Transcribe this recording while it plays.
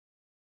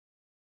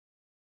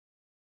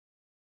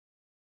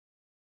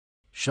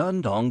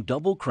Shandong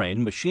Double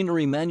Crane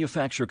Machinery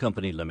Manufacture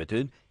Company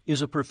Limited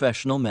is a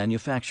professional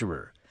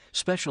manufacturer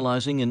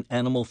specializing in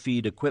animal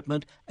feed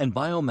equipment and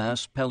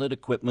biomass pellet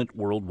equipment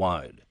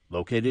worldwide.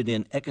 Located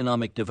in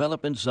Economic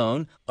Development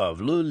Zone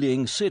of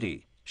Leling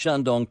City,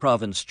 Shandong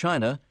Province,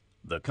 China,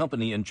 the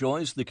company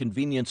enjoys the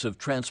convenience of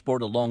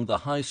transport along the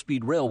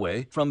high-speed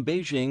railway from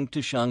Beijing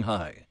to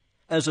Shanghai.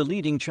 As a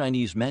leading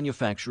Chinese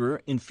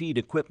manufacturer in feed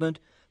equipment,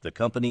 the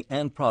company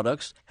and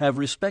products have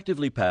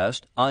respectively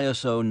passed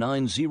ISO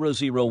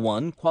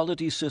 9001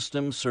 Quality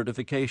Systems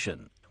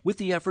certification. With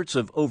the efforts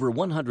of over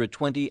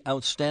 120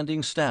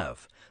 outstanding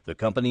staff, the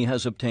company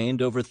has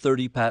obtained over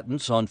 30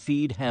 patents on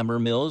feed hammer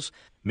mills,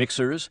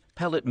 mixers,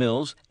 pellet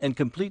mills, and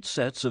complete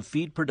sets of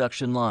feed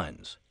production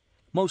lines.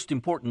 Most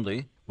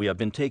importantly, we have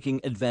been taking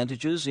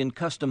advantages in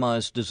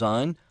customized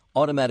design,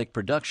 automatic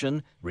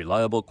production,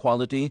 reliable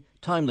quality,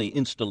 timely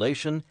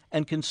installation,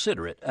 and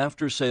considerate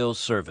after-sales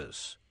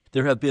service.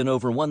 There have been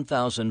over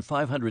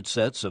 1,500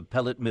 sets of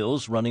pellet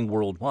mills running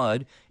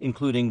worldwide,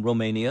 including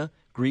Romania,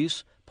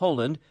 Greece,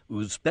 Poland,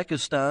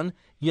 Uzbekistan,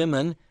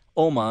 Yemen,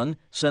 Oman,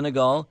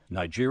 Senegal,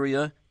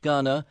 Nigeria,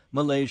 Ghana,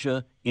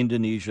 Malaysia,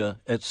 Indonesia,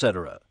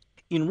 etc.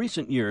 In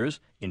recent years,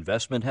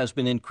 investment has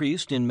been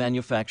increased in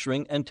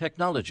manufacturing and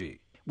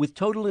technology, with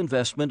total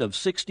investment of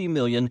 60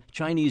 million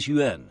Chinese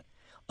yuan.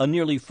 A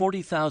nearly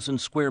 40,000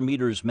 square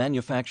meters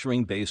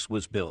manufacturing base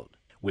was built.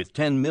 With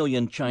 10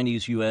 million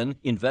Chinese yuan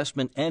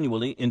investment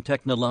annually in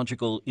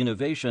technological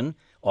innovation,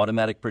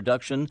 automatic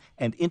production,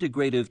 and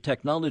integrative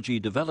technology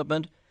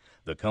development,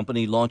 the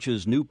company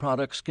launches new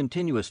products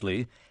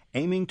continuously,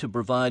 aiming to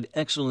provide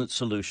excellent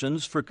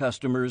solutions for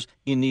customers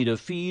in need of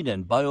feed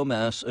and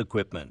biomass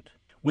equipment.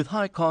 With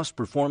high-cost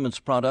performance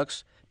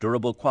products,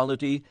 durable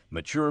quality,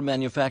 mature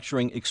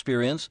manufacturing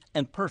experience,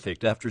 and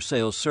perfect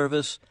after-sales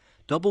service,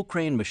 Double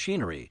Crane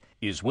Machinery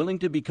is willing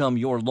to become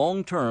your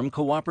long-term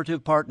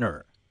cooperative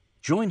partner.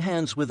 Join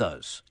hands with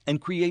us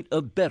and create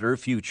a better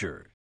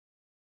future.